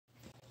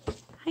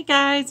Hi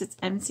guys, it's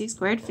MC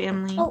Squared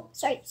Family. Oh,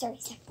 sorry.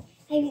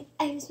 I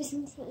was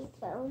listening to my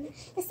phone.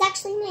 This is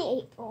actually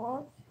my 8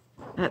 ball.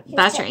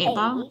 That's your 8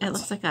 ball? It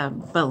looks like a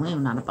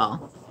balloon, not a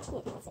ball. Yeah,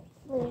 it's a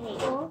balloon 8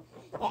 ball.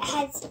 It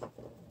has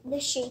the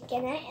shake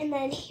in it, and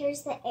then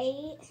here's the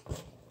 8,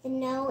 the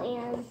no,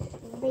 and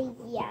the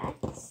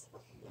yes.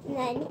 And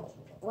then,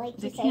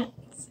 like you say, can't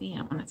see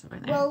it when it's over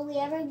there. Will we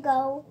ever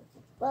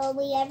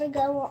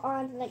go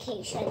on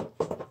vacation?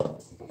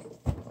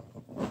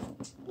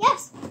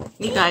 Yes.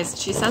 You guys,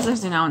 she says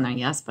there's a no and a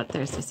yes, but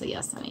there's just a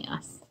yes and a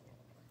yes.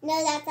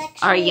 No, that's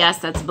actually... Or a yes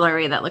that's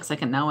blurry that looks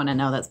like a no, and a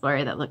no that's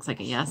blurry that looks like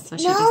a yes. So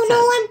she No.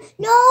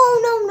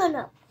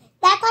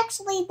 That's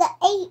actually the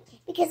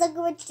 8, because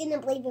Uncle Rich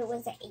didn't believe it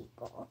was an 8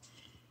 ball.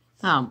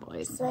 Oh,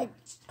 boys.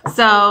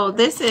 So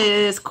this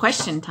is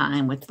question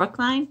time with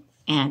Brookline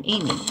and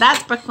Amy.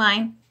 That's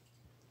Brookline.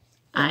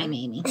 I'm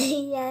Amy.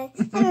 Yeah,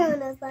 everyone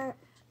knows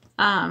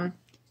that.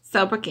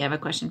 So, Brookie, I have a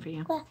question for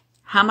you. What?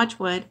 How much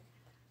wood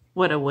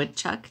would a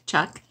woodchuck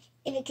chuck?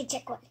 If it could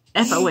chuck wood.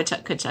 If a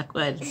woodchuck could chuck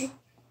wood. I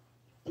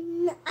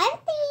think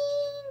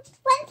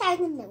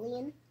 1,000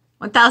 million.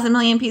 1,000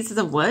 million pieces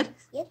of wood?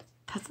 Yep.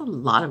 That's a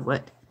lot of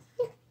wood.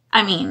 Yeah.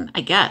 I mean,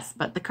 I guess,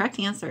 but the correct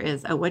answer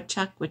is a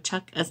woodchuck would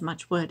chuck as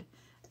much wood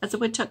as a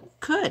woodchuck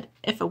could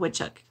if a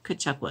woodchuck could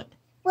chuck wood.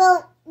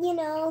 Well, you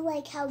know,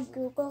 like how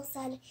Google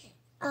said,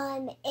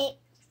 it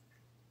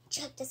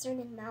chucked a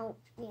certain amount.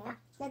 Yeah,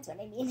 that's what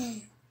I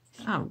mean.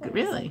 Oh,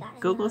 really?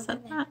 Google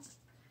said that?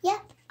 Yeah.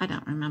 I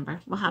don't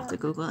remember. We'll have to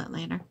Google it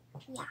later.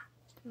 Yeah,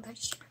 I'm pretty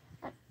sure.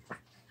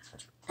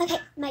 Okay,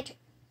 my turn.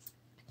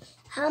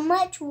 How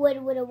much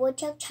wood would a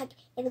woodchuck chuck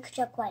if it could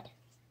chuck wood?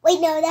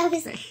 Wait, no, that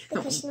was the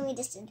question we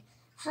just did.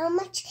 How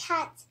much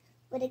cats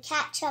would a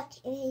cat chuck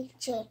if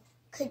it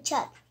could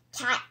chuck?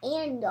 Cat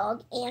and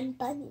dog and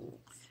bunnies.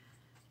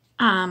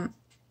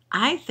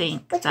 I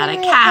think Which that one a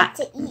would cat,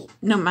 it have to eat?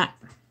 no matter.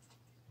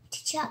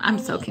 To chuck, I'm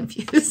so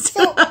confused.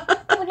 So,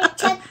 would it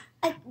chuck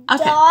a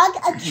dog,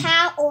 a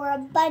cat, or a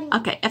bunny?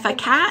 Okay, if a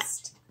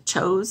cat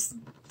chose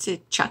to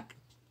chuck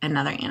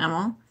another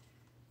animal,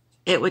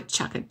 it would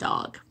chuck a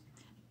dog.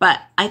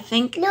 But I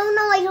think... No,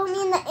 I don't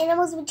mean the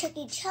animals would chuck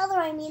each other.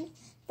 I mean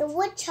the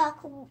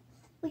woodchuck.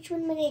 Which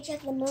one would it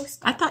chuck the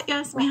most of? I thought you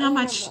asked me how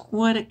much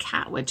would a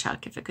cat would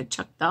chuck if it could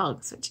chuck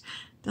dogs, which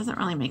doesn't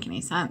really make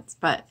any sense.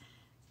 But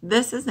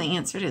this is the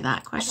answer to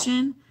that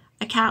question.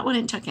 A cat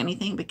wouldn't chuck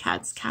anything, but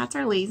cats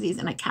are lazy,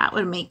 and a cat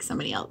would make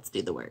somebody else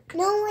do the work.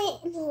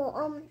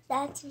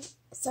 That's...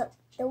 So,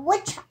 the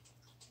woodchuck,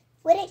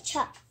 would it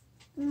chuck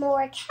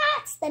more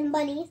cats than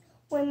bunnies,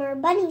 or more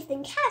bunnies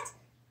than cats,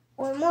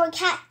 or more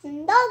cats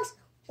than dogs,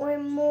 or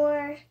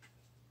more...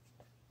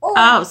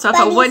 Oh, so if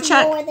a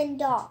woodchuck more than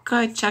dogs.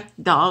 could chuck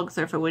dogs,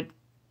 or if a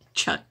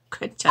woodchuck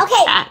could chuck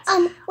cats.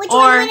 Which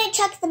one would it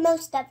chuck the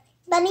most of?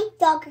 Bunny,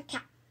 dog, or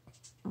cat?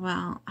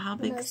 Well, how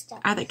big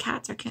are they?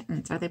 Cats or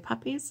kittens? Are they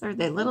puppies? Are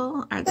they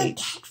little? Are they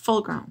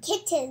full grown?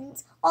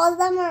 Kittens. All of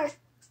them are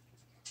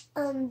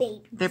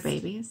babies. They're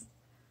babies?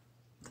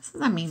 This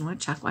is a mean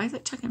woodchuck. Why is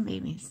it chucking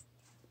babies?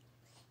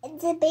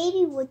 It's a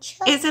baby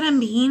woodchuck. Is it a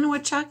mean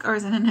woodchuck or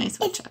is it a nice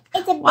woodchuck?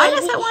 It's a baby. Why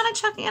does it want to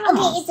chuck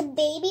animals? Okay, it's a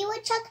baby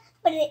woodchuck,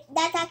 but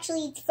that's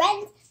actually its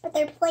friends, but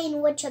they're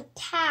playing woodchuck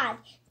tag.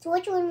 So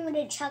which one would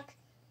it chuck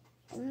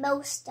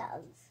most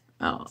of?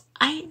 Oh,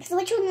 So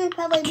which one would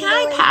probably Can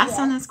I pass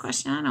on this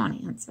question? I don't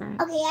want to answer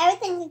it. Okay, I would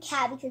think the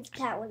cat, because the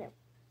cat wouldn't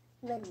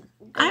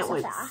go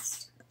so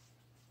fast.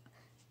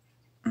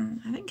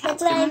 I think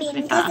cats That's what I can mean,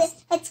 be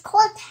fast. it's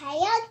called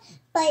tag,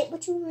 but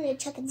which one would it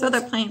chuck? So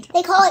they're playing tag.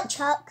 They call it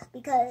chuck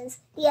because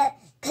the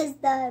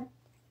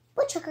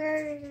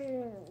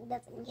woodchucker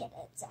doesn't get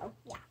it. So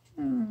yeah.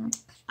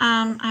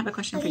 I have a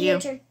question for you.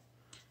 Your turn.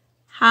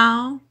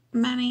 How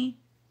many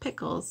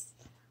pickles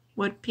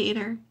would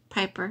Peter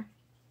Piper pick?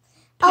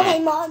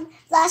 Okay, Mom.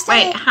 Last time.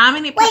 Wait, how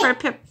many pepper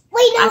pip?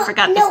 Wait, no, I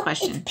forgot no, this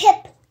question. It's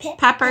Pip.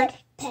 Peppered?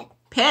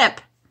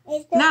 Pip.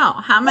 No,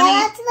 how many?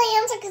 Well, that's the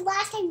answer, because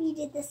last time you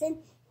did this, and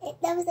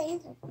that was the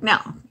answer. No,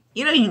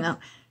 you don't even know.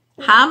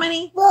 How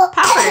many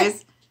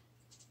peppers?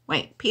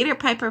 Wait, Peter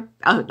Piper.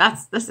 Oh,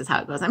 this is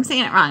how it goes. I'm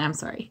saying it wrong. I'm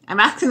sorry. I'm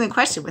asking the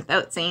question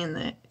without saying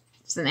the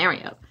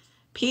scenario.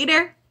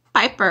 Peter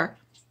Piper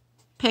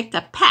picked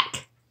a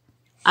peck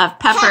of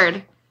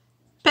peppered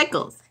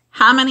pickles.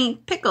 How many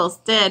pickles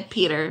did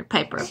Peter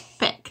Piper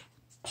pick?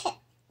 Peck.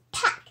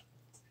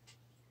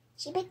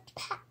 She picked a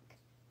peck.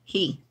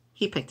 He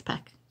picked a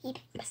peck. His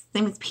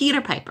name is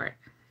Peter Piper,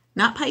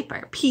 not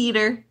Piper.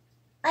 Peter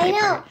Piper. I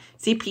know.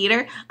 See,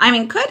 Peter. I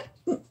mean, could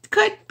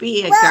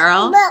be a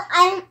girl,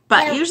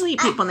 but usually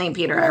people named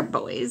Peter are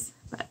boys.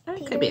 But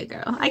it could be a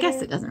girl. I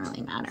guess it doesn't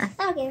really matter.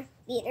 Okay,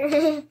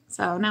 Peter.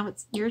 So now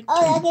it's your turn.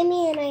 Oh, that gave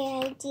me an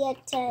idea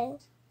to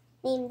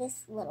name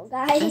this little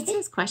guy. This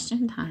is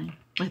question time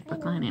with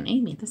Brookline and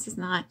Amy. This is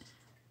not.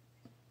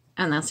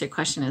 Unless your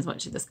question is,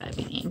 what should this guy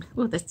be named?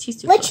 Oh,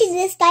 he's too close. What should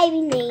this guy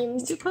be named?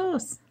 He's too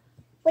close.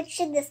 What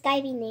should this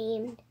guy be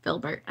named?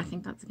 Filbert. I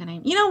think that's a good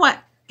name. You know what,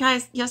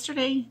 guys?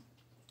 Yesterday,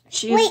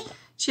 she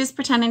was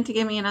pretending to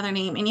give me another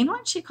name. And you know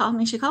what she called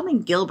me? She called me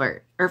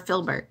Gilbert or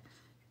Filbert.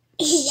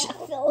 Yeah,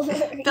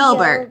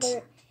 Filbert.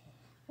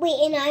 Wait,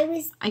 and I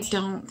was... I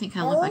don't think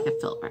I look like a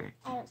filbert.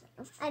 I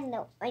don't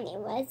know what my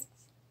name was.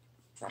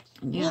 Yeah.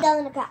 Needle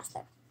in a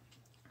crossbow.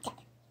 Okay.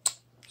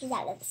 He's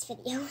out of this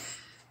video.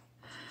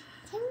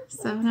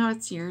 So now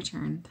it's your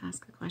turn to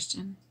ask a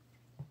question.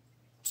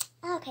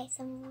 Okay,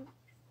 so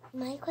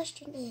my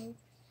question is,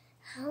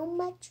 how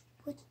much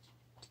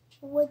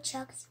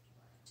woodchucks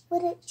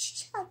would a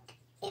chuck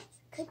if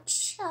it could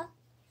chuck?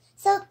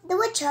 So the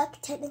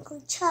woodchuck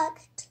technically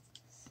chucked,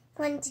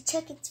 wanted to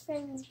chuck its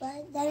friends,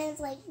 but then it's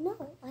like, no,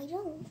 I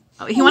don't.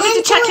 Oh, he wanted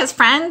to check his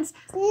friends?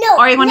 No.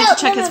 Or he wanted to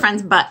check his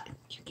friend's butt?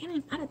 You're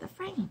getting out of the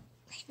frame.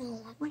 No.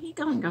 Where are you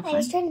going, girlfriend? I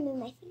was trying to move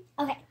my feet.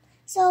 Okay,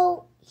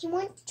 so he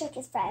wanted to check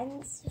his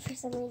friends for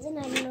some reason.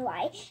 I don't know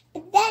why.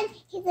 But then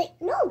he's like,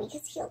 no,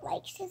 because he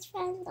likes his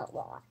friends a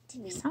lot.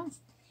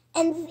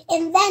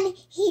 And then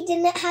he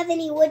didn't have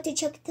any wood to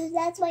chuck, so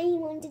that's why he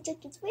wanted to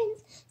chuck his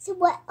friends. So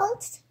what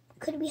else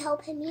could we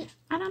help him eat?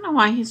 I don't know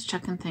why he's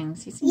chucking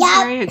things. He seems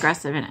very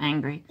aggressive and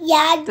angry.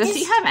 Yeah. Does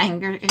he have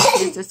anger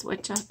issues, this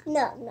woodchuck?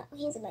 No,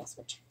 he's a nice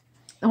woodchuck.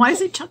 Then why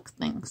does he chuck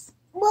things?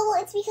 Well,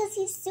 it's because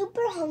he's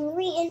super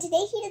hungry, and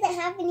today he doesn't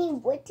have any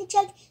wood to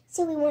chuck,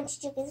 so he wants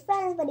to chuck his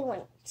friends, but he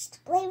wants to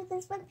play with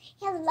his friends.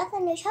 He has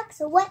nothing to chuck,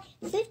 so what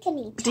food can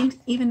he chuck? Do you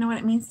even know what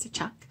it means to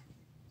chuck?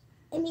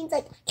 It means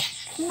like...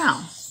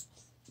 No.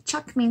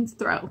 Chuck means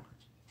throw.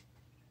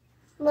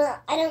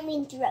 Well, I don't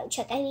mean throw,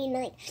 chuck. I mean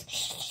like...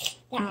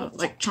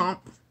 Like chomp?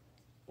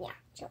 Yeah,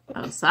 chomp.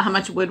 Oh, so how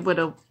much wood would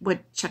a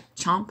woodchuck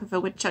chomp if a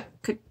woodchuck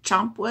could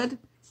chomp wood?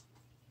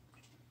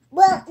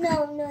 Well,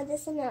 no,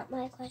 this is not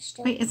my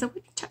question. Wait,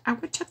 are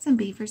woodchucks and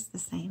beavers the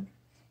same?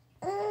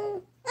 I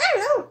don't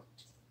know.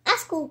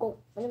 Ask Google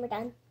when we're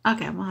done.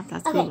 Okay, we'll have to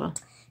ask Google.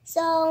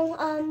 So,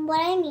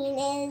 what I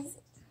mean is,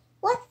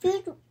 what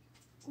food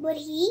would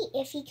he eat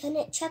if he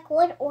couldn't chuck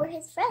wood or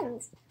his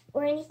friends?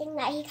 Or anything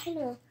that he kind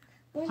of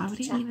wanted Why would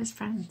to he chuck? eat his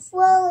friends?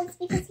 Well, it's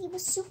because he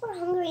was super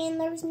hungry and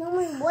there was no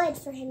more wood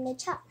for him to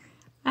chuck.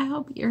 I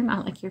hope you're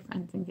not like your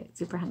friends and get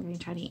super hungry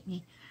and try to eat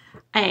me.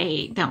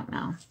 I don't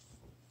know.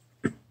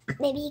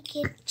 Maybe he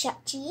could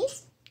chuck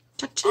cheese?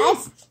 Chuck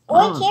cheese?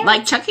 Or carrots.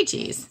 Like Chuck E.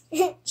 Cheese.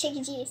 Chuck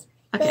E. Cheese.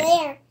 Okay. But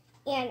there.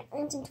 And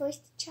earn some toys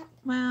to chuck.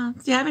 Well,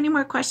 do you have any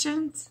more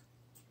questions?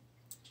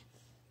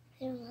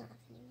 I don't know.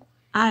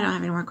 I don't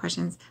have any more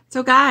questions.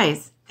 So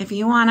guys, if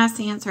you want us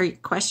to answer your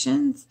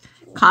questions,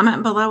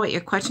 comment below what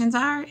your questions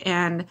are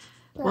and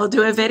we'll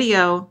do a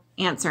video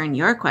answering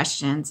your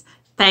questions.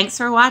 Thanks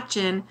for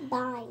watching.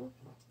 Bye.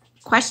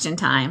 Question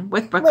time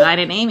with Brookline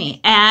and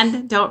Amy.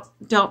 And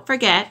don't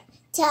forget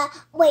to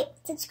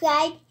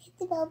subscribe, hit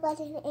the bell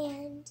button,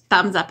 and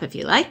thumbs up if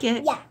you like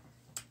it. Yeah.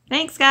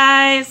 Thanks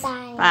guys.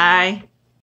 Bye. Bye.